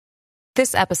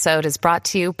This episode is brought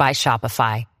to you by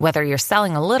Shopify. Whether you're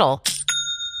selling a little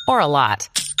or a lot,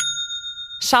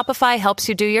 Shopify helps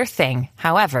you do your thing,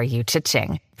 however you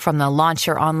cha-ching. From the launch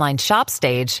your online shop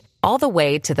stage, all the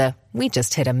way to the we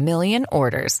just hit 1 million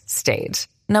orders stage.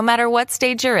 No matter what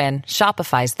stage you're in,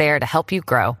 Shopify's there to help you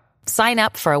grow. Sign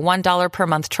up for a $1 per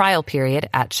month trial period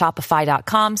at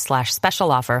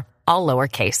shopify.com/special offer, all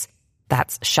lowercase.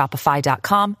 That's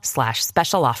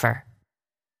shopify.com/special offer.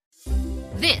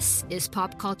 This is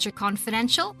Pop Culture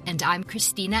Confidential, and I'm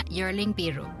Christina Yerling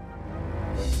Biro.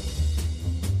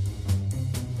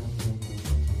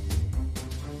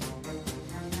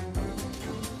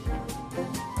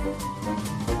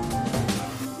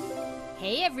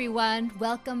 Hey everyone,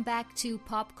 welcome back to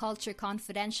Pop Culture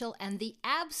Confidential and the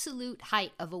absolute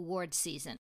height of award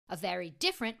season. A very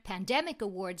different pandemic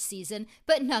award season,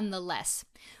 but nonetheless.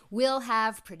 We'll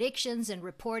have predictions and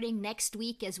reporting next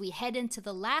week as we head into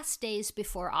the last days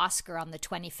before Oscar on the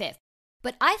 25th.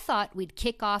 But I thought we'd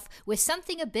kick off with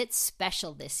something a bit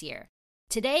special this year.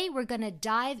 Today we're going to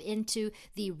dive into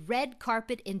the red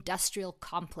carpet industrial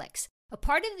complex, a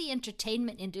part of the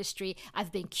entertainment industry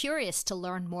I've been curious to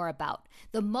learn more about.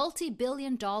 The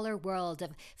multi-billion-dollar world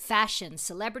of fashion,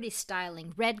 celebrity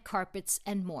styling, red carpets,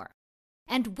 and more.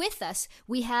 And with us,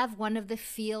 we have one of the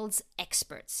field's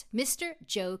experts, Mr.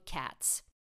 Joe Katz.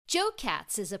 Joe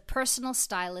Katz is a personal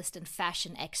stylist and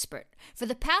fashion expert. For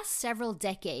the past several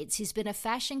decades, he's been a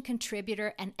fashion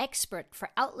contributor and expert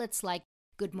for outlets like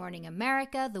Good Morning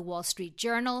America, The Wall Street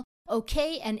Journal,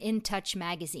 OK, and In Touch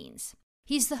magazines.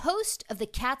 He's the host of the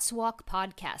Katz Walk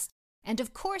podcast. And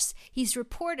of course, he's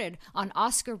reported on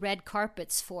Oscar red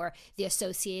carpets for the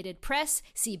Associated Press,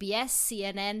 CBS,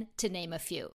 CNN, to name a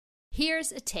few.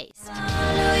 Here's a taste.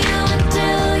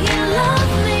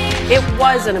 It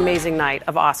was an amazing night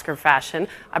of Oscar fashion.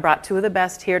 I brought two of the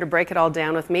best here to break it all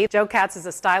down with me. Joe Katz is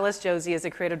a stylist. Josie is a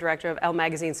creative director of Elle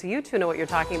Magazine. So you two know what you're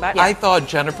talking about. Yeah. I thought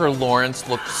Jennifer Lawrence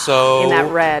looked so in that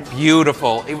red.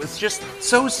 Beautiful. It was just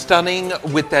so stunning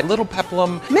with that little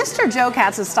peplum. Mr. Joe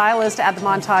Katz is stylist at the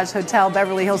Montage Hotel,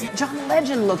 Beverly Hills. John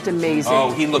Legend looked amazing.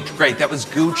 Oh, he looked great. That was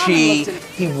Gucci.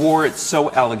 He wore it so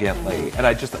elegantly, and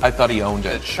I thought he owned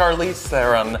it. Charlize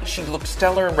Theron, she looked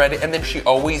stellar and red, and then she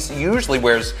usually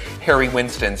wears Harry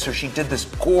Winston, so she did this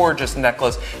gorgeous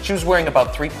necklace. She was wearing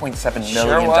about $3.7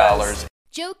 million.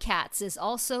 Joe Katz is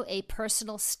also a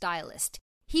personal stylist.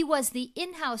 He was the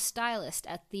in-house stylist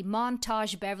at the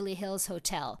Montage Beverly Hills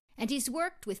Hotel, and he's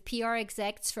worked with PR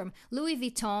execs from Louis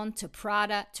Vuitton to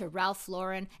Prada to Ralph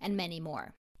Lauren and many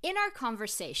more. In our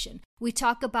conversation, we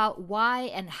talk about why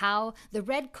and how the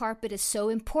red carpet is so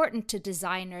important to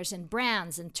designers and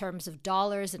brands in terms of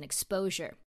dollars and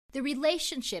exposure, the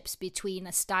relationships between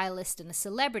a stylist and a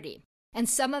celebrity, and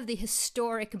some of the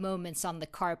historic moments on the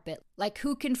carpet, like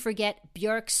who can forget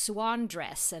Björk's swan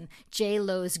dress and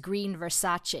J-Lo's green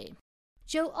Versace.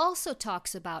 Joe also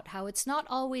talks about how it's not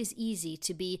always easy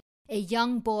to be a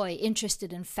young boy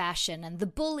interested in fashion and the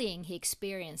bullying he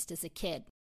experienced as a kid.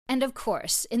 And of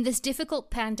course, in this difficult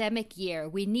pandemic year,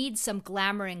 we need some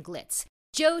glamour and glitz.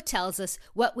 Joe tells us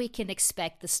what we can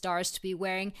expect the stars to be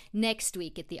wearing next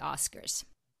week at the Oscars.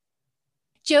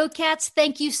 Joe Katz,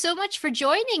 thank you so much for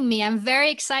joining me. I'm very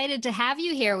excited to have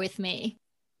you here with me.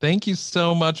 Thank you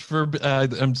so much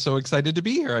I'm so excited to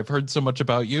be here. I've heard so much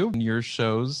about you and your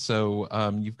shows, so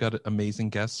you've got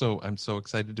amazing guests, so I'm so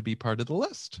excited to be part of the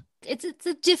list. It's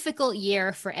a difficult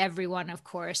year for everyone, of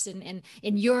course. In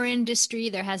your industry,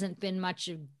 there hasn't been much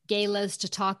of galas to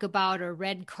talk about or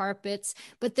red carpets,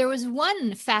 but there was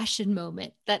one fashion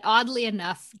moment that oddly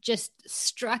enough just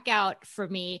struck out for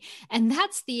me, and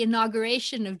that's the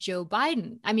inauguration of Joe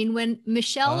Biden. I mean, when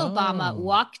Michelle Obama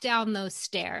walked down those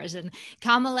stairs and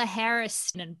Kamala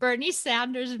Harris and Bernie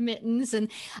Sanders mittens,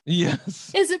 and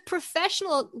yes, as a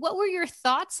professional, what were your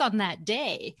thoughts on that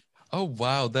day? Oh,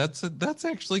 wow. That's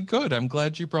actually good. I'm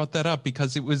glad you brought that up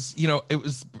because it was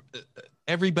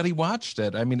everybody watched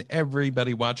it. I mean,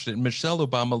 everybody watched it. Michelle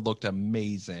Obama looked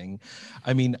amazing.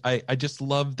 I mean, I just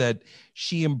love that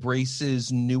she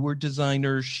embraces newer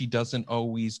designers. She doesn't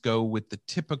always go with the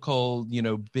typical,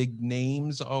 big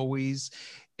names always.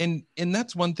 And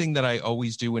that's one thing that I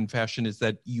always do in fashion is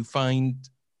that you find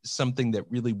something that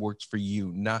really works for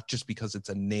you, not just because it's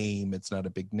a name, it's not a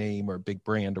big name or a big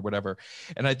brand or whatever.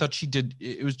 And I thought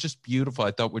it was just beautiful. I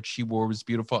thought what she wore was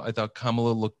beautiful. I thought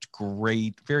Kamala looked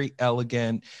great, very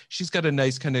elegant. She's got a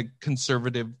nice kind of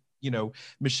conservative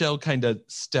Michelle kind of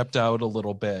stepped out a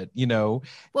little bit, Well,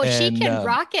 she and can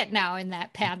rock it now in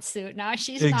that pantsuit. Now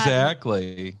she's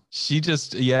exactly. She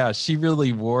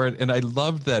really wore it. And I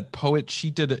loved that poet. She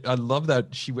did it. I love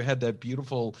that she had that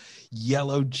beautiful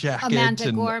yellow jacket.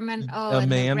 Amanda Gorman. Oh,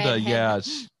 Amanda. And the red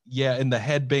yeah. And the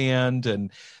headband.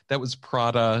 And that was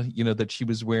Prada, that she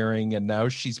was wearing. And now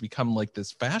she's become like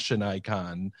this fashion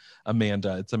icon,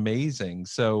 Amanda. It's amazing.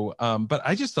 So, but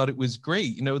I just thought it was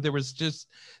great.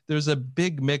 There's a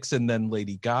big mix. And then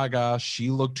Lady Gaga, she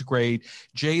looked great.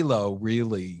 J-Lo,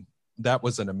 really, that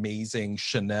was an amazing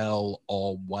Chanel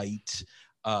all white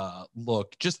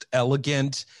look, just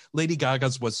elegant. Lady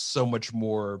Gaga's was so much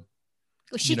more.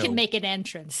 Well, she can make an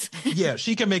entrance. Yeah,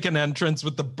 she can make an entrance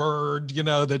with the bird,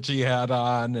 that she had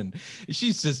on. And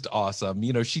she's just awesome.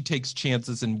 She takes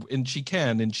chances and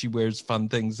she wears fun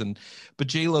things. But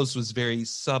J-Lo's was very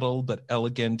subtle, but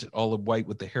elegant, all in white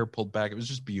with the hair pulled back. It was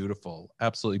just beautiful.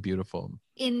 Absolutely beautiful.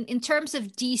 In terms of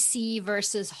DC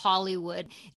versus Hollywood,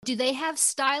 do they have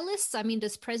stylists? I mean,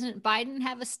 does President Biden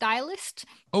have a stylist?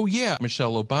 Oh, yeah.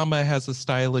 Michelle Obama has a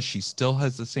stylist. She still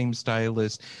has the same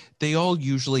stylist. They all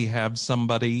usually have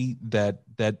somebody that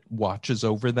watches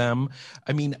over them.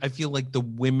 I mean, I feel like the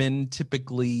women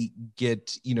typically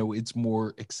get, it's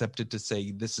more accepted to say,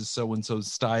 this is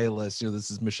so-and-so's stylist, this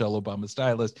is Michelle Obama's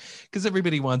stylist, because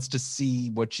everybody wants to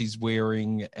see what she's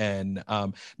wearing. And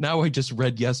now I just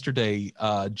read yesterday,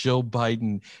 Jill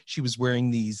Biden, she was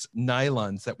wearing these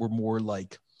nylons that were more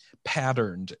like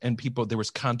patterned, and there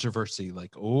was controversy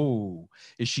like, oh,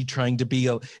 is she trying to be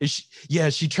is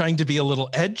she trying to be a little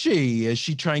edgy? Is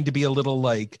she trying to be a little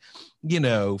like,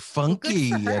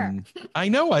 funky? And I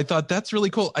know, I thought that's really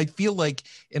cool. I feel like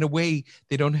in a way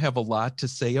they don't have a lot to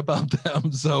say about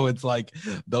them, so it's like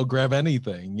they'll grab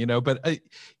anything, but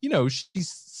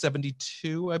she's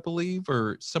 72, I believe,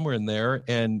 or somewhere in there,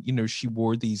 and she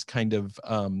wore these kind of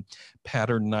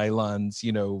patterned nylons,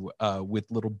 with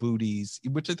little booties,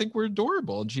 which I think were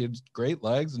adorable, and she had great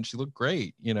legs and she looked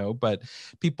great, but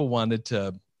people wanted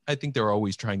to, I think they're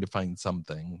always trying to find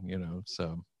something,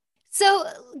 So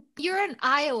you're an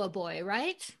Iowa boy,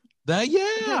 right?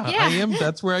 Yeah, I am.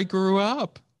 That's where I grew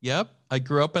up. Yep. I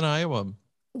grew up in Iowa.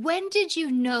 When did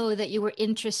you know that you were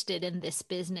interested in this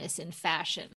business in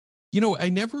fashion? I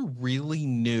never really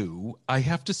knew. I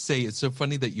have to say, it's so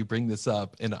funny that you bring this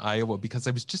up in Iowa, because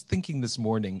I was just thinking this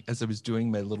morning as I was doing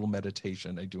my little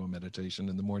meditation. I do a meditation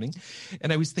in the morning.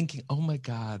 And I was thinking, oh my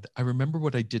God, I remember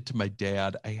what I did to my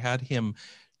dad. I had him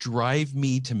drive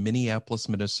me to Minneapolis,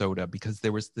 Minnesota, because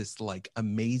there was this like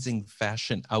amazing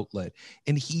fashion outlet,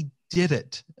 and he did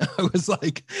it.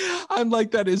 I'm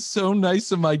like, that is so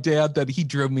nice of my dad that he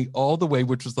drove me all the way,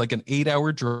 which was like an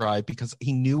 8-hour drive, because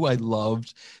he knew I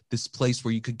loved this place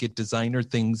where you could get designer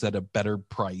things at a better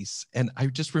price. And I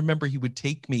just remember he would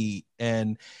take me,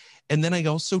 and then I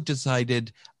also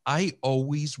decided I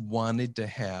always wanted to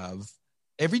have,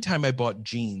 every time I bought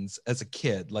jeans as a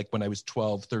kid, like when I was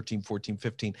 12, 13, 14,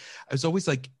 15, I was always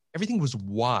like, everything was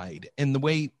wide. And the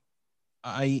way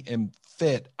I am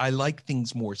fit, I like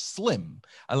things more slim.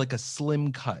 I like a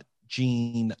slim cut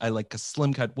jean. I like a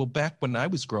slim cut. Well, back when I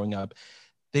was growing up,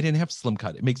 they didn't have slim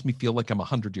cut. It makes me feel like I'm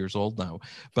 100 years old now,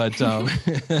 but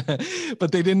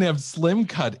but they didn't have slim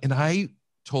cut. And I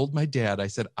told my dad, I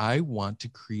said, I want to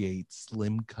create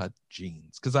slim cut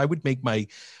jeans, because I would make my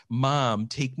mom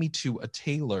take me to a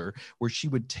tailor where she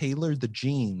would tailor the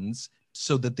jeans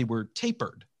so that they were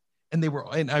tapered. And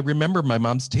I remember my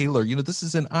mom's tailor, this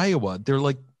is in Iowa. They're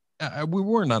like, we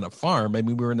weren't on a farm. I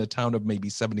mean, we were in a town of maybe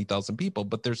 70,000 people,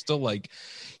 but they're still like,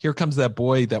 here comes that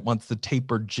boy that wants the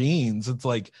tapered jeans. It's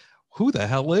like, who the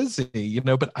hell is he?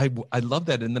 But I love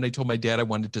that. And then I told my dad I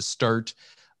wanted to start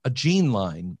a jean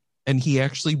line. And he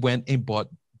actually went and bought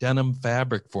denim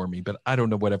fabric for me, but I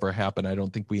don't know whatever happened. I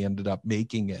don't think we ended up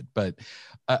making it, but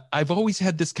I've always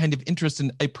had this kind of interest,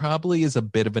 and it probably is a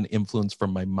bit of an influence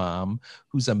from my mom,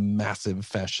 who's a massive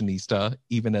fashionista,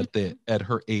 even at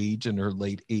her age, in her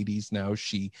late 80s now.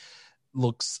 She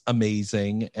looks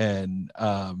amazing. And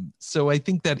so I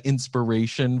think that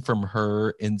inspiration from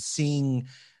her, and seeing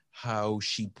how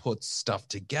she puts stuff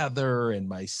together, and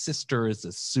my sister is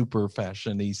a super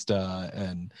fashionista,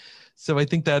 and so I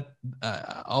think that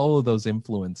all of those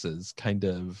influences kind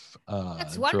of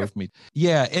drove me.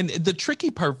 Yeah, and the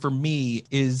tricky part for me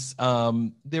is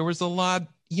there was a lot,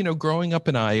 growing up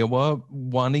in Iowa,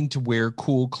 wanting to wear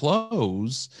cool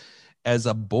clothes as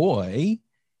a boy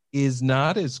is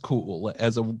not as cool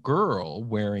as a girl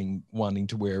wanting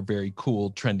to wear very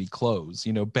cool, trendy clothes.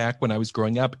 Back when I was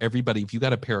growing up, everybody, if you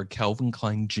got a pair of Calvin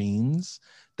Klein jeans,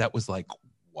 that was like,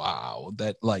 wow,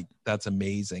 that's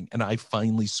amazing. And I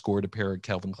finally scored a pair of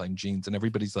Calvin Klein jeans, and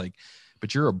everybody's like,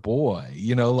 but you're a boy,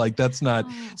 like that's not.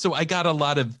 So I got a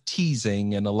lot of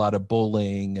teasing and a lot of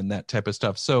bullying and that type of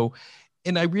stuff. So,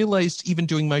 and I realized even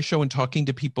doing my show and talking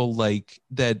to people like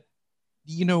that,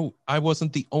 I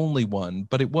wasn't the only one,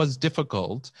 but it was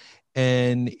difficult.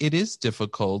 And it is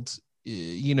difficult,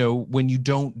 when you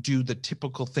don't do the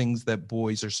typical things that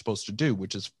boys are supposed to do,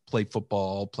 which is play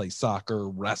football, play soccer,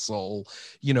 wrestle,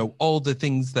 all the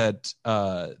things that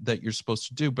you're supposed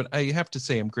to do. But I have to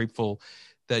say, I'm grateful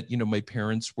that, my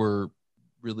parents were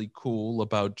really cool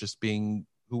about just being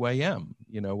who I am,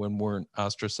 and weren't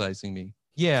ostracizing me.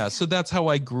 Yeah. So that's how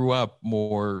I grew up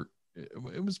more.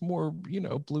 It was more,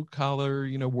 blue collar,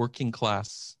 working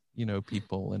class,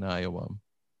 people in Iowa.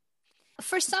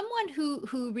 For someone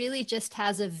who really just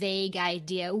has a vague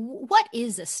idea, what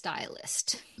is a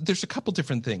stylist? There's a couple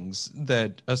different things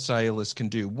that a stylist can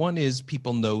do. One is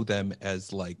people know them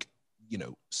as like,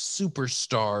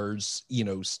 superstars,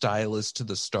 stylists to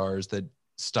the stars that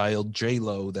styled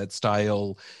J-Lo, that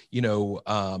style,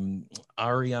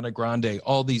 Ariana Grande,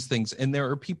 all these things. And there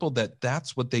are people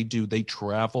that's what they do. They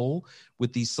travel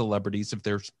with these celebrities if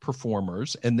they're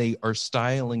performers, and they are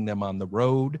styling them on the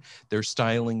road. They're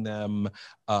styling them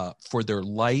for their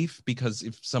life, because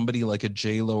if somebody like a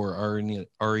J-Lo or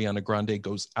Ariana Grande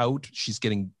goes out, she's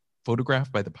getting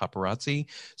photographed by the paparazzi.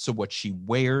 So what she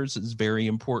wears is very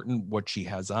important. What she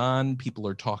has on, people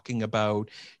are talking about.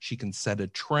 She can set a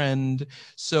trend.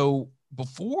 So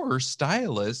before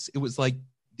stylists, it was like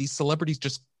these celebrities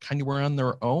just kind of were on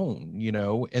their own,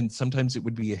 and sometimes it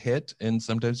would be a hit and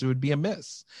sometimes it would be a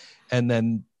miss. And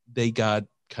then they got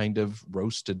kind of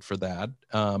roasted for that.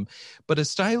 But a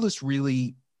stylist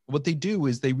really, what they do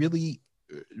is they really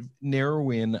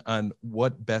narrow in on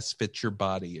what best fits your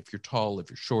body. If you're tall, if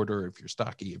you're shorter, if you're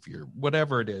stocky, if you're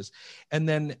whatever it is. And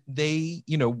then they,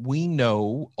 we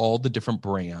know all the different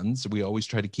brands. We always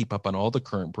try to keep up on all the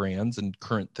current brands and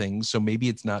current things. So maybe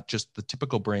it's not just the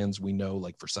typical brands we know,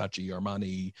 like Versace,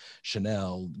 Armani,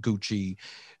 Chanel, Gucci.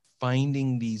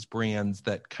 Finding these brands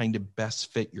that kind of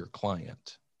best fit your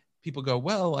client. People go,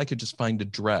 well, I could just find a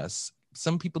dress.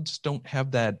 Some people just don't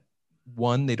have that.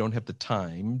 One, they don't have the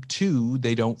time. Two,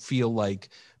 they don't feel like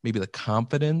maybe the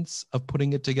confidence of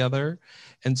putting it together.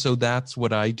 And so that's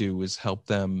what I do, is help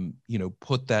them,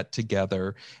 put that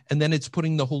together. And then it's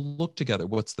putting the whole look together.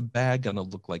 What's the bag going to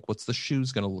look like? What's the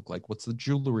shoes going to look like? What's the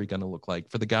jewelry going to look like?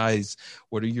 For the guys,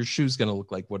 what are your shoes going to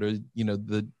look like? What are,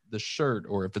 the shirt,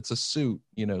 or if it's a suit,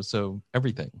 so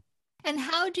everything. And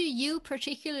how do you,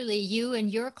 particularly you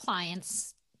and your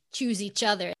clients, choose each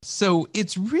other? So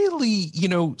it's really,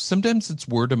 sometimes it's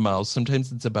word of mouth.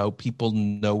 Sometimes it's about people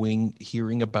knowing,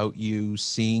 hearing about you,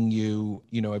 seeing you.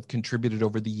 I've contributed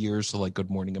over the years to like Good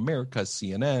Morning America,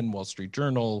 CNN, Wall Street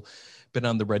Journal, been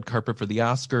on the red carpet for the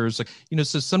Oscars.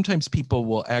 So sometimes people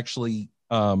will actually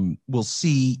will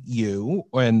see you,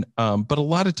 and but a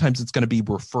lot of times it's going to be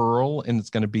referral, and it's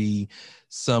going to be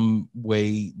some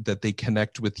way that they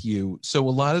connect with you. So a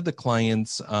lot of the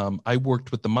clients, I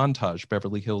worked with the Montage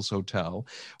Beverly Hills Hotel.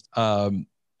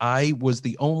 I was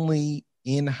the only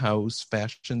in-house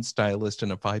fashion stylist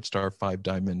in a 5-star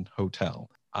 5-diamond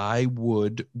hotel. I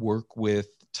would work with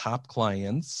top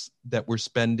clients that were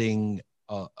spending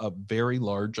a very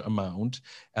large amount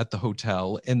at the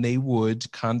hotel, and they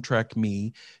would contract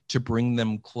me to bring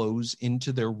them clothes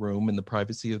into their room in the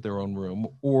privacy of their own room,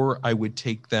 or I would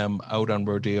take them out on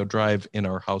Rodeo Drive in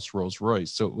our house Rolls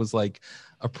Royce. So it was like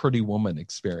a Pretty Woman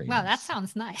experience. Wow, that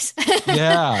sounds nice.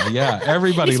 Yeah.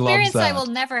 Everybody loves that. Experience I will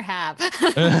never have.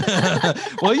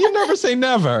 Well, you never say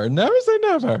never. Never say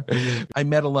never. I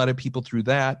met a lot of people through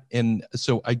that. And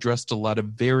so I dressed a lot of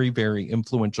very, very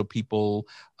influential people,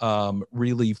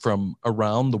 really from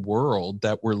around the world,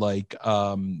 that were like,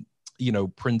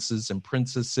 princes and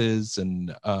princesses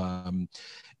and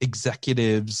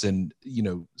executives, and,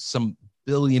 some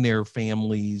billionaire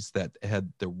families that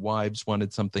had their wives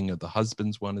wanted something or the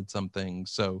husbands wanted something.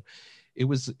 So it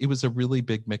was a really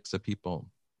big mix of people.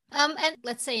 And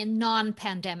let's say in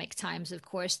non-pandemic times, of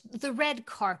course, the red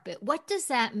carpet, what does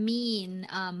that mean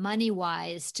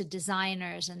money-wise to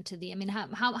designers and to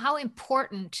how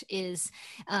important is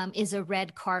a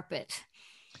red carpet?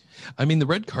 The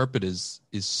red carpet is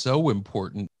so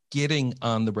important. Getting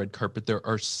on the red carpet, there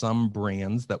are some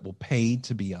brands that will pay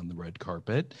to be on the red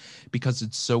carpet because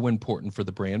it's so important for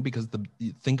the brand. Because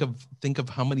think of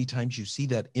how many times you see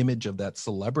that image of that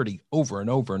celebrity over and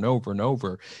over and over and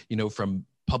over, from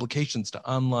publications to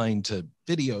online to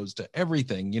videos to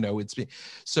everything, it's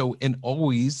so, and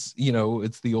always,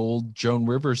 it's the old Joan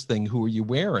Rivers thing, who are you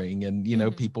wearing? And,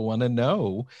 people want to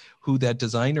know who that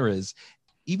designer is.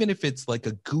 even if it's like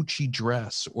a Gucci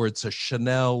dress or it's a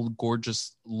Chanel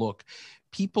gorgeous look,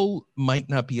 people might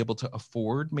not be able to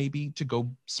afford maybe to go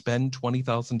spend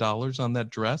 $20,000 on that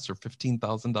dress or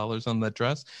 $15,000 on that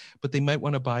dress, but they might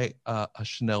want to buy a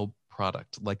Chanel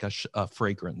product, like a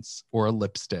fragrance or a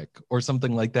lipstick or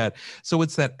something like that. So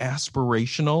it's that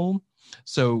aspirational.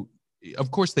 So of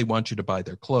course they want you to buy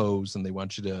their clothes and they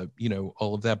want you to,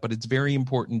 all of that, but it's very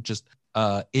important. Just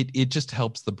it just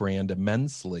helps the brand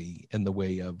immensely in the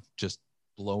way of just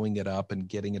blowing it up and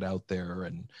getting it out there.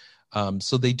 And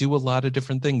so they do a lot of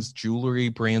different things. Jewelry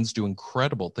brands do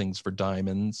incredible things for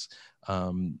diamonds,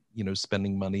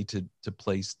 spending money to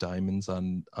place diamonds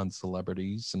on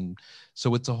celebrities. And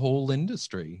so it's a whole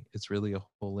industry. It's really a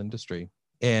whole industry.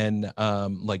 And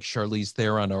like Charlize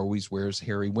Theron always wears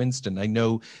Harry Winston. I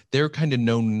know they're kind of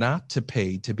known not to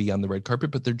pay to be on the red carpet,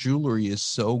 but their jewelry is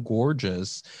so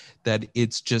gorgeous that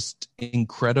it's just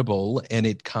incredible and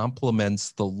it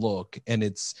complements the look. And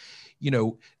it's,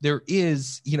 there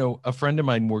is, a friend of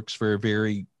mine works for a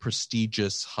very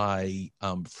prestigious high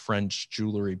French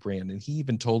jewelry brand. And he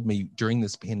even told me during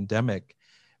this pandemic,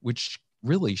 which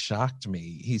really shocked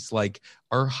me. He's like,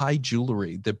 our high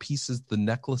jewelry, the pieces, the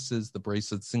necklaces, the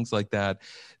bracelets, things like that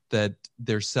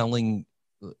they're selling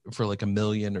for like $1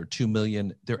 million or $2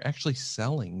 million, they're actually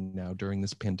selling now during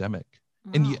this pandemic.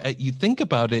 Wow. And you think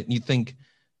about it and you think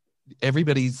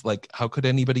everybody's like, how could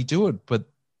anybody do it? But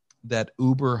that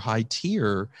uber high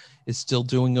tier is still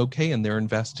doing okay. And they're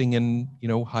investing in,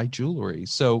 high jewelry.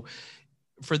 So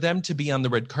for them to be on the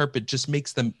red carpet just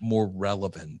makes them more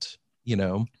relevant,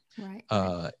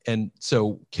 Right. And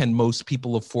so can most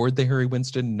people afford the Harry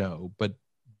Winston? No, but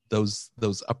those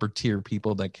upper tier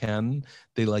people that can,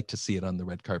 they like to see it on the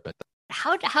red carpet.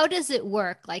 How does it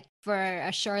work? Like for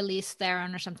a Charlize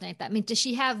Theron or something like that? I mean, does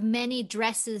she have many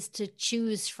dresses to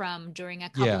choose from during a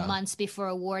couple months before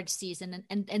award season?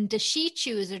 And does she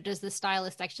choose, or does the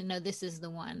stylist actually know this is the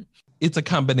one? It's a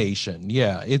combination.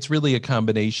 Yeah, it's really a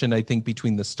combination, I think,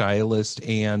 between the stylist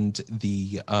and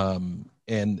the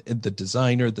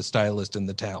designer, the stylist, and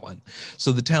the talent.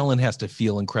 So the talent has to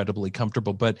feel incredibly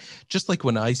comfortable. But just like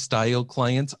when I style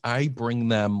clients, I bring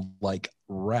them like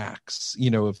racks,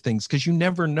 of things, because you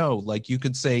never know. Like you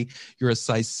could say you're a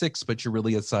size 6, but you're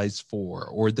really a size 4,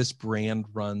 or this brand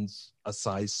runs a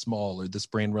size small, or this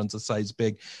brand runs a size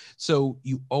big. So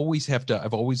you always have to,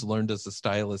 I've always learned as a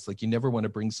stylist, like you never want to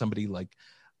bring somebody like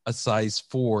a size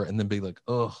 4 and then be like,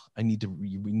 oh,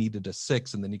 we needed a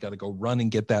 6, and then you got to go run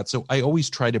and get that. So I always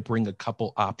try to bring a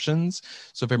couple options.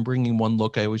 So if I'm bringing one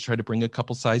look, I always try to bring a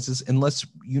couple sizes, unless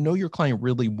you know your client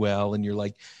really well and you're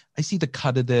like, I see the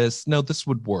cut of this. No, this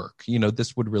would work.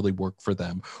 This would really work for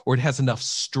them. Or it has enough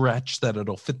stretch that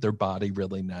it'll fit their body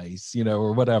really nice,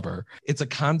 or whatever. It's a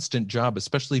constant job,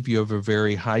 especially if you have a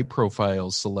very high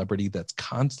profile celebrity that's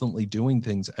constantly doing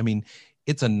things. I mean,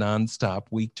 it's a nonstop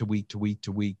week to week to week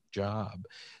to week job.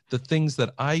 The things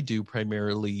that I do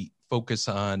primarily focus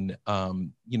on,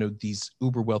 these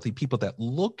uber wealthy people that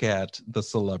look at the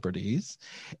celebrities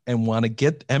and want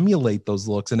to emulate those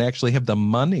looks and actually have the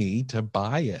money to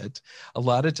buy it. A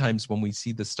lot of times when we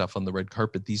see this stuff on the red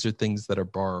carpet, these are things that are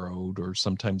borrowed or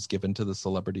sometimes given to the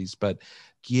celebrities, but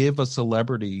give a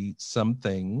celebrity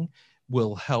something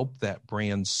will help that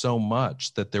brand so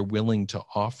much that they're willing to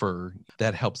offer.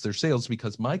 That helps their sales,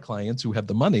 because my clients who have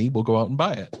the money will go out and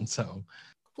buy it. And so,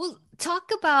 well,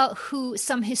 talk about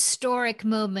some historic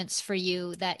moments for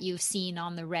you that you've seen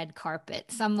on the red carpet,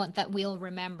 someone that we'll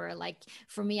remember. Like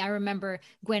for me, I remember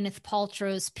Gwyneth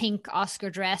Paltrow's pink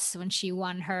Oscar dress when she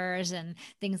won hers and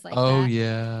things like that. Oh,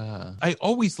 yeah. I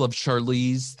always love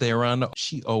Charlize Theron.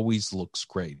 She always looks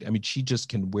great. I mean, she just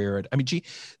can wear it. I mean,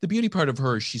 the beauty part of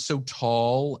her is she's so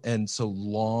tall and so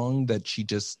long that she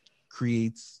just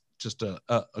creates just a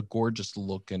gorgeous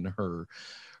look in her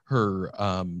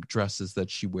dresses that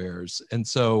she wears. And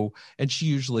she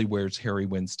usually wears Harry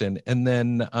Winston. And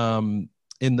then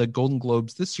in the Golden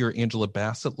Globes this year, Angela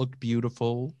Bassett looked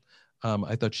beautiful.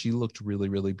 I thought she looked really,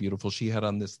 really beautiful. She had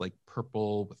on this like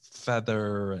purple with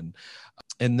feather,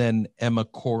 and then Emma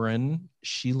Corrin,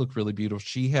 she looked really beautiful.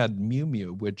 She had Miu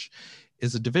Miu, which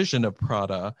is a division of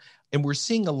Prada. And we're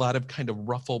seeing a lot of kind of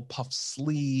ruffle puff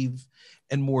sleeve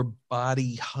and more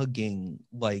body hugging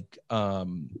like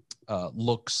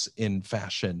looks in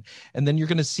fashion. And then you're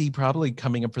going to see, probably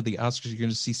coming up for the Oscars, you're going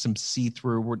to see some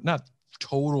see-through. We're not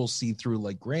total see-through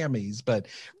like Grammys, but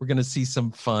we're going to see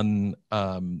some fun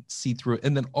see-through.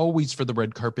 And then always for the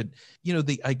red carpet,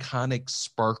 the iconic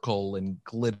sparkle and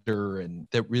glitter, and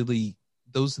that really,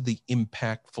 those are the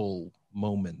impactful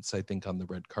moments, I think, on the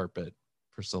red carpet.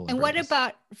 for celebrities. And what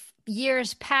about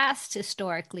years past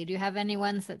historically? Do you have any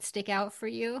ones that stick out for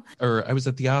you? Or I was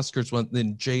at the Oscars when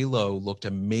then J-Lo looked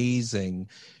amazing.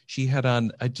 She had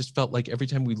on, I just felt like every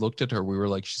time we looked at her, we were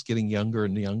like, she's getting younger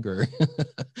and younger.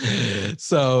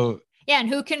 So yeah, and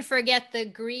who can forget the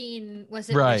green, was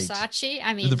it right. Versace?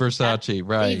 I mean, the Versace,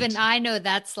 right. Even I know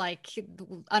that's like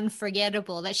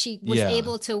unforgettable that she was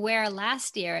able to wear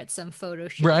last year at some photo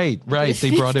shoot. Right.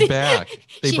 They brought it back.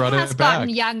 She has gotten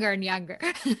younger and younger.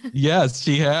 Yes,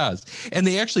 she has. And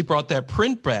they actually brought that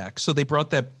print back. So they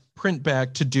brought that print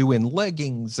back to do in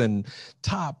leggings and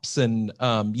tops. And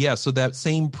so that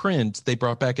same print they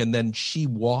brought back, and then she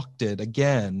walked it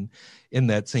again in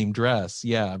that same dress.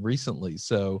 Yeah, recently.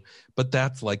 So, but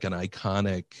that's like an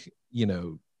iconic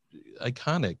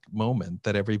moment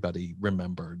that everybody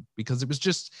remembered because it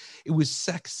was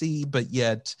sexy, but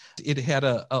yet it had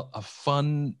a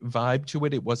fun vibe to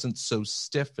it. It wasn't so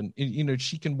stiff, and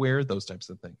she can wear those types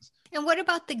of things. And what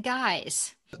about the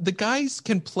guys? The guys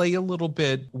can play a little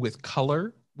bit with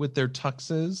color with their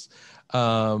tuxes.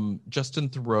 Justin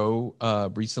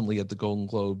Theroux, recently at the Golden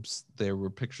Globes, there were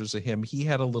pictures of him. He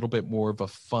had a little bit more of a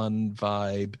fun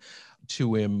vibe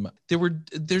to him.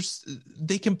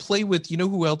 They can play with,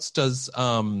 who else does?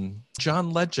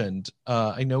 John Legend.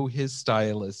 I know his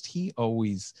stylist. He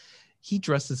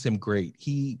dresses him great.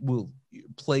 He will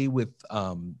play with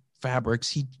fabrics.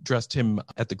 He dressed him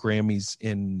at the Grammys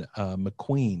in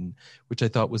McQueen, which I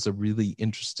thought was a really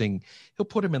interesting. He'll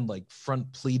put him in like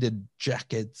front pleated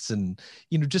jackets and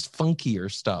just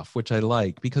funkier stuff, which I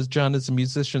like because John is a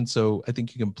musician, so I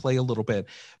think you can play a little bit.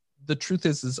 The truth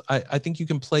is I think you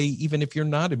can play even if you're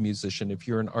not a musician. If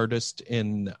you're an artist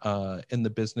in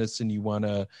the business and you want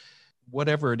to,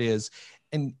 whatever it is,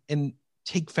 and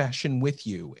take fashion with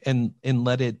you and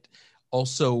let it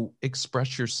also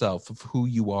express yourself of who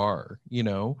you are.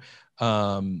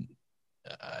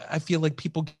 I feel like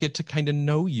people get to kind of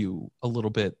know you a little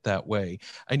bit that way.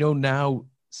 I know now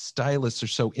stylists are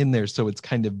so in there, so it's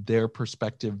kind of their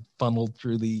perspective funneled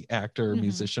through the actor or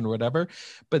musician or whatever,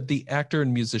 but the actor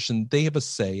and musician, they have a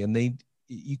say, and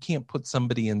you can't put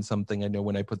somebody in something. I know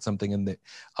when I put something in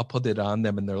I'll put it on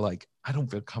them and they're like, I don't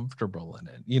feel comfortable in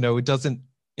it. It doesn't,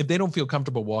 if they don't feel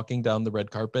comfortable walking down the red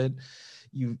carpet,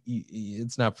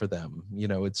 it's not for them.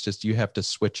 It's just, you have to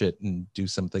switch it and do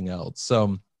something else.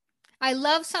 So I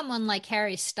love someone like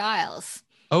Harry Styles.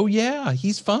 Oh yeah,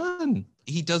 he's fun.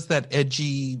 He does that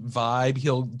edgy vibe.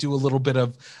 He'll do a little bit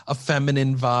of a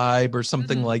feminine vibe or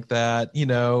something like that,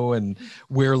 and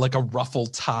wear like a ruffle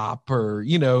top or,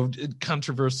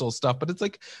 controversial stuff. But it's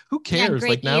like, who cares?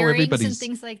 Like now everybody's and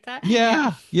things like that.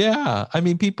 Yeah. I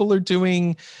mean, people are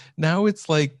doing now. It's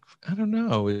like, I don't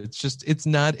know. It's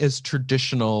not as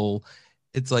traditional.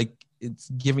 It's like, it's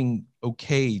giving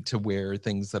okay to wear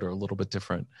things that are a little bit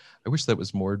different. I wish that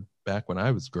was more back when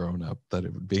I was growing up, that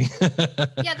it would be.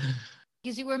 Yeah.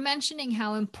 Because you were mentioning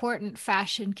how important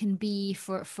fashion can be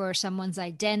for someone's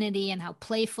identity and how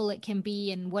playful it can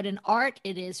be and what an art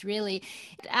it is, really.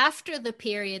 After the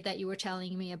period that you were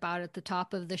telling me about at the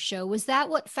top of the show, was that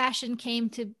what fashion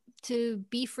came to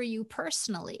be for you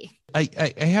personally?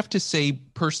 I have to say,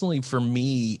 personally, for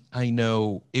me, I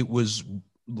know it was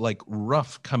like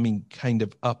rough coming kind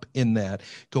of up in that,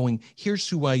 going, here's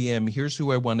who I am, here's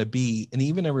who I want to be. And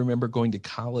even I remember going to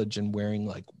college and wearing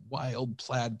like wild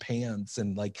plaid pants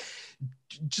and like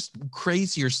just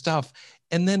crazier stuff.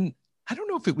 And then I don't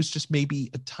know if it was just maybe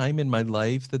a time in my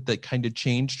life that kind of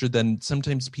changed, or then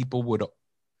sometimes people would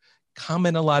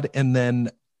comment a lot, and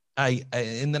then I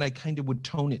kind of would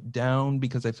tone it down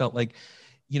because I felt like,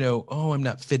 I'm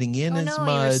not fitting in as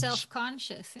much. You're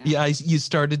self-conscious. Yeah, you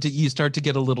start to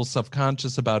get a little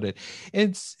self-conscious about it.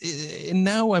 And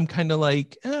now I'm kind of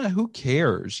like, who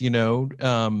cares?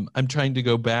 I'm trying to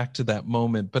go back to that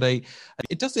moment, but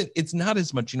it's not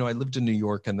as much. I lived in New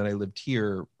York and then I lived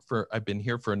here I've been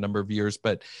here for a number of years,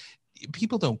 but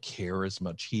people don't care as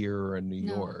much here in New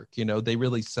York. They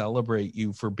really celebrate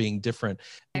you for being different.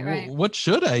 Right. What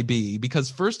should I be?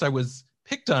 Because first I was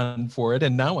picked on for it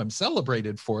and now I'm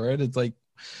celebrated for it. It's like,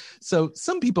 so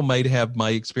some people might have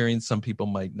my experience, some people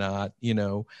might not.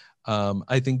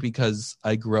 I think because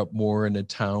I grew up more in a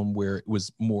town where it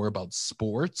was more about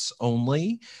sports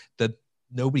only, that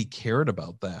nobody cared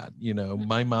about that.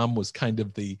 My mom was kind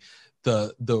of the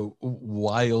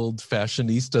wild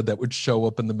fashionista that would show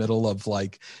up in the middle of,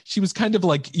 like, she was kind of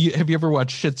like, have you ever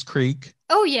watched Schitt's Creek?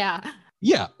 Oh yeah.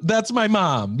 Yeah, that's my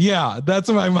mom. Yeah, that's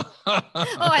my mom. Oh,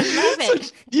 I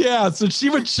love it. So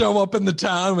she would show up in the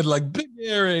town with like big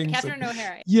earrings. Catherine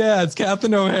O'Hara. Yeah, it's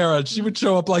Catherine O'Hara. She would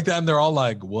show up like that, and they're all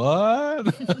like, "What?"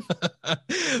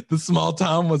 The small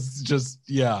town was just,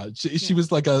 she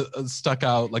was like a stuck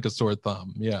out like a sore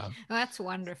thumb. Yeah, well, that's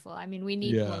wonderful. I mean, we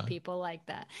need more people like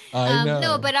that. I know.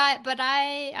 No, but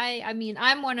I mean,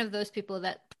 I'm one of those people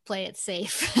that play it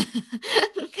safe.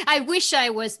 I wish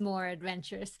I was more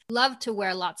adventurous. Love to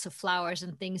wear lots of flowers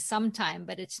and things sometime,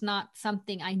 but it's not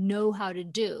something I know how to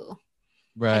do.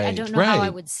 Right. I don't know how I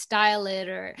would style it,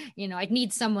 or, I'd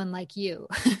need someone like you.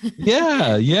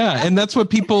 Yeah. And that's why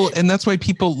people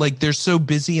like, they're so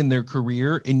busy in their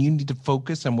career, and you need to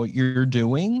focus on what you're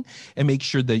doing and make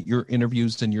sure that your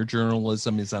interviews and your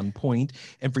journalism is on point.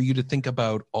 And for you to think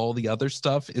about all the other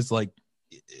stuff is like,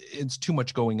 it's too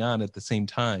much going on at the same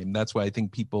time. That's why I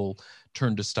think people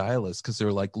turn to stylists, because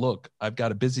they're like, look, I've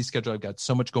got a busy schedule. I've got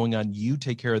so much going on. You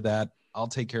take care of that. I'll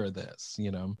take care of this,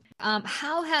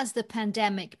 How has the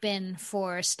pandemic been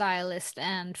for stylists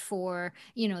and for,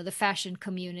 the fashion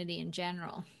community in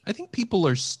general? I think people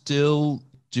are still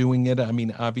doing it. I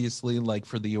mean, obviously, like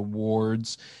for the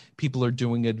awards, people are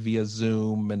doing it via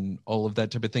Zoom and all of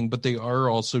that type of thing, but they are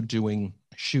also doing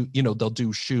they'll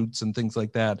do shoots and things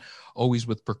like that, always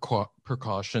with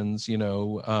precautions,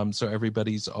 so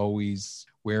everybody's always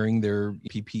wearing their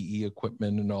PPE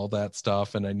equipment and all that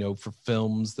stuff. And I know for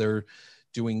films, they're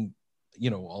doing,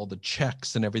 all the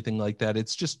checks and everything like that.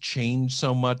 It's just changed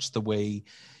so much the way,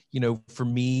 for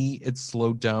me, it's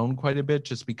slowed down quite a bit,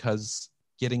 just because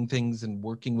getting things and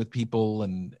working with people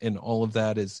and all of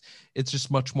that it's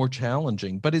just much more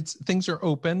challenging. But things are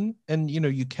open, and,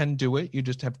 you can do it. You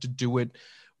just have to do it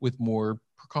with more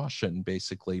precaution,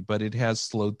 basically. But it has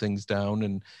slowed things down.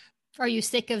 And are you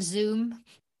sick of Zoom?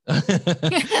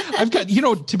 I've got,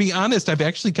 to be honest, I've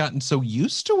actually gotten so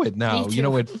used to it now.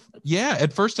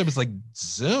 At first I was like,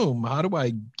 Zoom, how do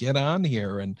I get on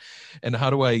here? And how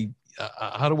do I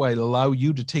allow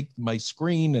you to take my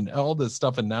screen and all this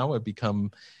stuff? And now I've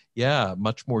become,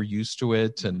 much more used to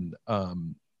it. And,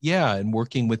 and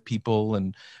working with people,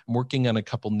 and I'm working on a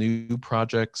couple new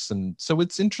projects. And so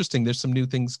it's interesting. There's some new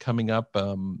things coming up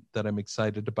that I'm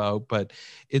excited about, but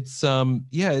it's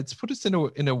put us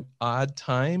in a odd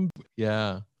time.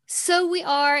 Yeah. So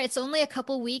it's only a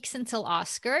couple weeks until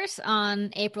Oscars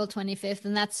on April 25th,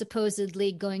 and that's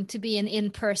supposedly going to be an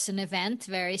in-person event,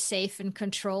 very safe and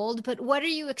controlled. But what are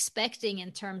you expecting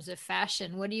in terms of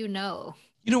fashion? What do you know?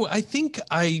 I think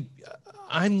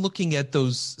I'm looking at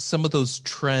some of those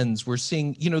trends. We're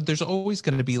seeing, there's always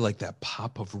going to be like that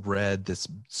pop of red, this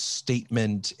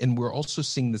statement. And we're also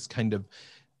seeing this kind of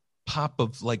pop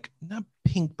of like, not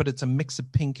pink, but it's a mix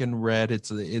of pink and red. It's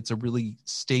a really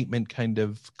statement kind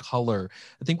of color.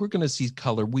 I think we're going to see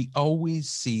color. We always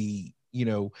see,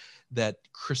 that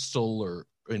crystal or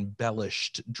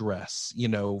embellished dress,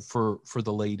 for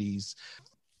the ladies,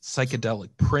 psychedelic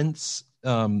prints.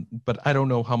 But I don't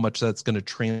know how much that's going to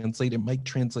translate. It might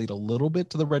translate a little bit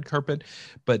to the red carpet,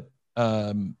 but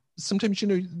sometimes,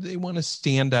 they want to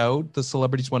stand out. The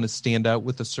celebrities want to stand out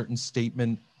with a certain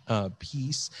statement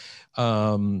piece.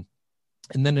 And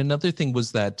then another thing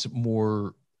was that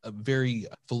more very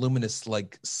voluminous,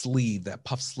 like sleeve, that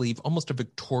puff sleeve, almost a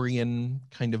Victorian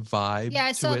kind of vibe. Yeah,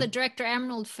 I saw the director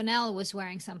Emerald Fennell was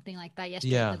wearing something like that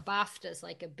yesterday. Yeah. The BAFTAs,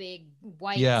 like a big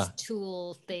white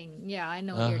tulle thing. Yeah, I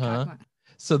know what you're talking about.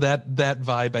 So that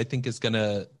vibe, I think, is going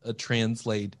to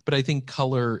translate. But I think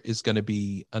color is going to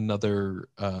be another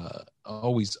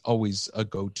always a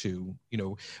go-to.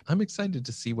 I'm excited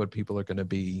to see what people are going to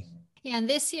be. Yeah, and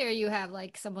this year you have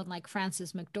like someone like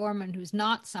Frances McDormand, who's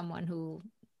not someone who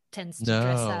tends to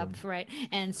dress up, right?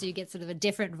 And so you get sort of a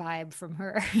different vibe from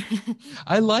her.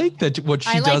 I like that, what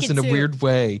she does in a weird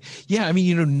way. Yeah, I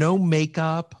mean, no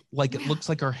makeup, like it looks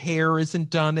like her hair isn't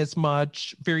done as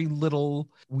much, very little.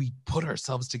 We put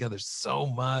ourselves together so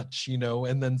much,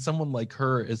 and then someone like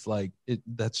her is like,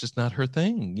 that's just not her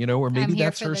thing, or maybe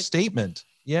that's her statement.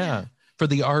 Yeah, for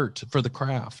the art, for the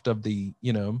craft of the,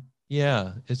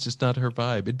 Yeah, it's just not her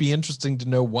vibe. It'd be interesting to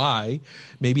know why.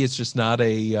 Maybe it's just not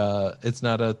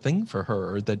a thing for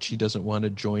her, or that she doesn't want to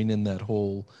join in that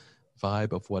whole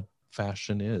vibe of what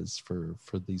fashion is for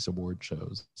these award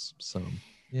shows. So,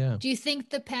 yeah. Do you think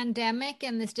the pandemic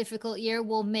and this difficult year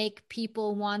will make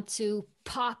people want to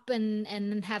pop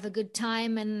and have a good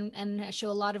time and show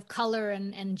a lot of color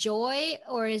and joy,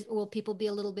 or will people be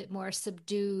a little bit more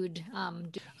subdued?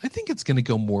 I think it's going to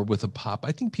go more with a pop.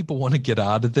 I think people want to get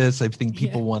out of this. I think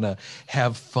people want to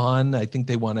have fun. I think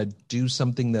they want to do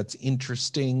something that's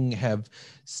interesting, have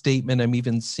statement. I'm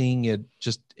even seeing it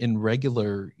just in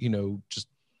regular, just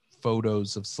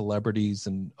photos of celebrities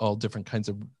and all different kinds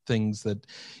of things that,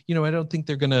 I don't think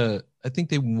I think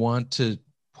they want to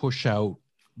push out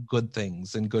good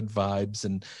things and good vibes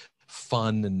and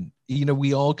fun. And,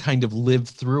 we all kind of live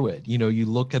through it. You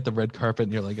look at the red carpet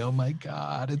and you're like, oh my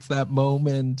God, it's that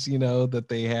moment, that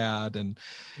they had. And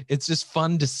it's just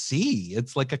fun to see.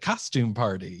 It's like a costume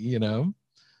party, And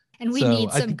we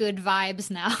need some good vibes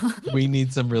now. We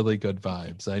need some really good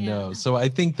vibes. I know. So I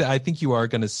think you are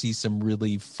going to see some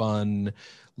really fun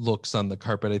looks on the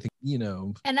carpet. I think,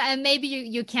 And maybe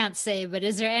you can't say, but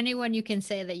is there anyone you can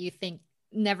say that you think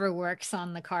never works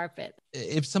on the carpet?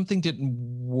 If something didn't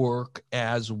work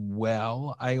as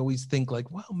well, I always think like,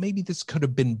 well, maybe this could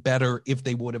have been better if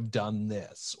they would have done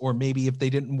this, or maybe if they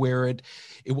didn't wear it,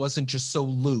 it wasn't just so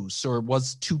loose, or it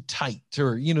was too tight,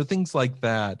 or things like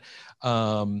that.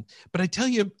 But I tell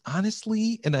you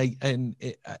honestly,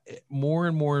 more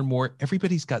and more,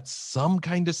 everybody's got some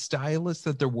kind of stylist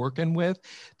that they're working with,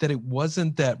 that it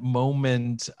wasn't that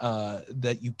moment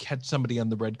that you catch somebody on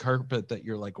the red carpet that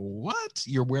you're like, what?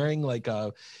 You're wearing like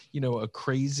a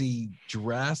crazy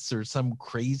dress or some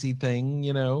crazy thing,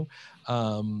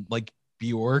 like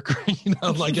Bjork,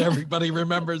 like everybody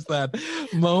remembers that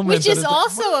moment. Which is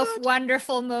also a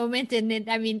wonderful moment. And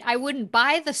I wouldn't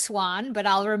buy the swan, but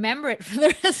I'll remember it for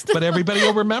the rest of my life. But everybody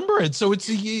will remember it. So it's,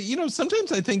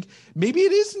 sometimes I think maybe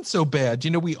it isn't so bad.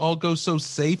 We all go so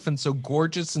safe and so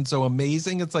gorgeous and so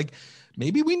amazing. It's like,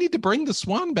 maybe we need to bring the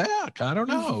swan back. I don't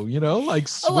know, like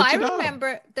switch I it up.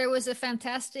 remember there was a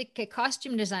fantastic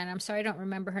costume designer, I'm sorry I don't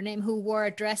remember her name, who wore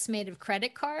a dress made of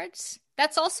credit cards.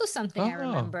 That's also something I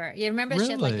remember. You remember really?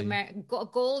 She had like a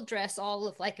gold dress, all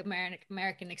of like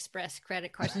American Express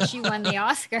credit cards, and she won the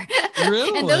Oscar.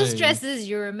 Really? And those dresses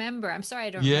you remember. I'm sorry I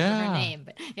don't remember her name,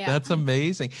 but yeah. That's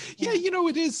amazing. Yeah,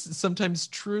 it is sometimes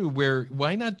true where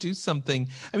why not do something?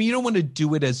 You don't want to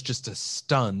do it as just a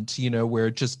stunt, where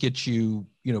it just gets you,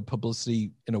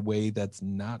 publicity in a way that's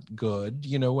not good.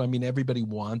 Everybody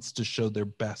wants to show their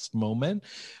best moment,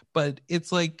 but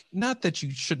it's like, not that you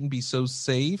shouldn't be so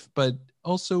safe, but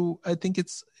also I think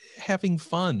it's having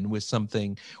fun with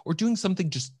something or doing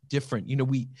something just different.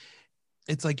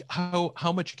 It's like,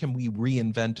 how much can we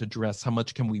reinvent a dress? How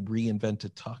much can we reinvent a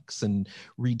tux and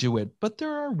redo it? But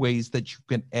there are ways that you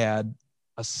can add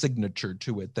a signature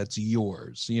to it that's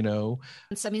yours, So,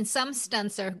 some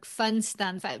stunts are fun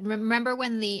stunts. I remember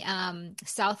when the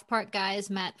South Park guys,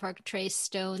 Matt Park, Trace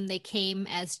Stone, they came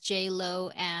as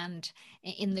J-Lo and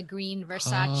in the green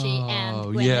Versace and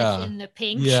Gwyneth in the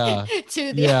pink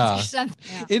to the other stuff.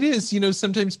 Yeah. It is,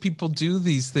 sometimes people do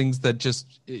these things that just,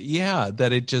 that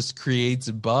it just creates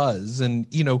a buzz. And,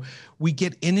 we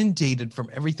get inundated from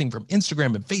everything from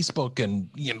Instagram and Facebook and,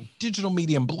 digital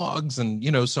media and blogs.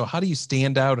 And, so how do you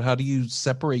stand out? How do you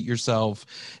separate yourself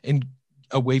and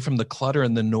away from the clutter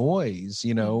and the noise,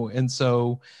 And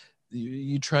so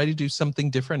you try to do something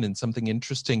different and something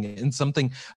interesting and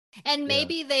something. And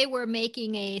maybe they were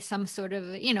making some sort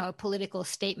of, a political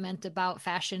statement about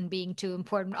fashion being too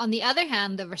important. On the other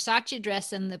hand, the Versace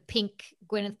dress and the pink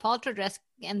Gwyneth Paltrow dress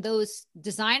and those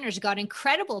designers got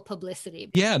incredible publicity.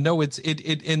 Yeah, no, it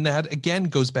and that again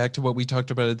goes back to what we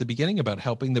talked about at the beginning about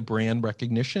helping the brand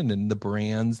recognition and the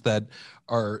brands that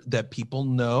people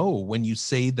know when you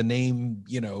say the name,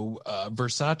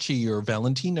 Versace or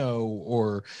Valentino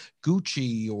or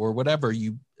Gucci or whatever,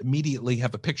 you immediately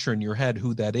have a picture in your head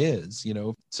who that is,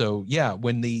 So yeah,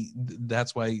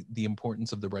 that's why the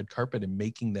importance of the red carpet and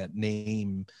making that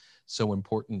name so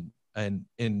important and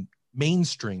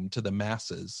mainstream to the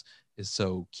masses is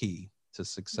so key to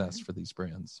success for these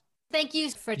brands. Thank you,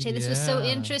 Ferche. This was so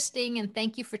interesting, and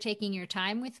thank you for taking your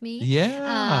time with me.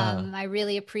 Yeah. I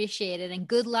really appreciate it, and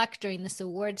good luck during this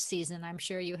awards season. I'm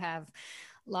sure you have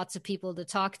lots of people to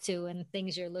talk to and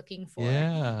things you're looking for.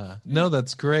 Yeah. No,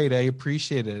 that's great. I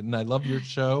appreciate it. And I love your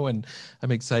show and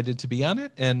I'm excited to be on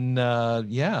it. And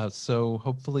so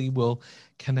hopefully we'll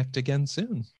connect again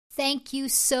soon. Thank you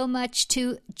so much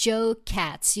to Joe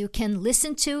Katz. You can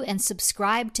listen to and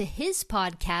subscribe to his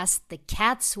podcast, The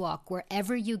Katz Walk,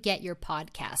 wherever you get your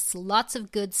podcasts. Lots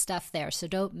of good stuff there, so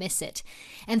don't miss it.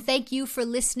 And thank you for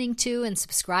listening to and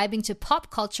subscribing to Pop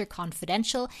Culture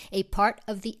Confidential, a part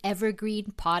of the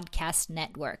Evergreen Podcast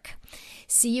Network.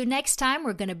 See you next time.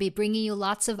 We're going to be bringing you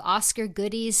lots of Oscar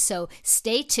goodies, so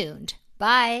stay tuned.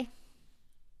 Bye.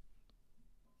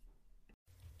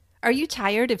 Are you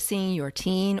tired of seeing your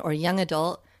teen or young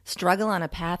adult struggle on a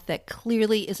path that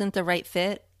clearly isn't the right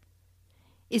fit?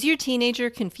 Is your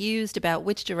teenager confused about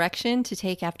which direction to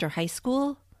take after high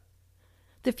school?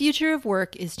 The future of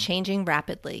work is changing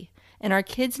rapidly, and our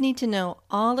kids need to know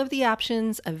all of the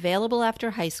options available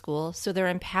after high school so they're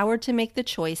empowered to make the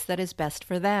choice that is best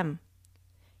for them.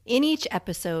 In each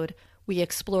episode, We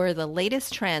explore the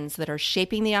latest trends that are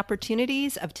shaping the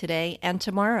opportunities of today and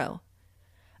tomorrow.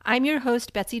 I'm your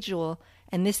host, Betsy Jewell,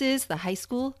 and this is the High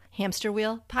School Hamster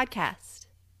Wheel Podcast.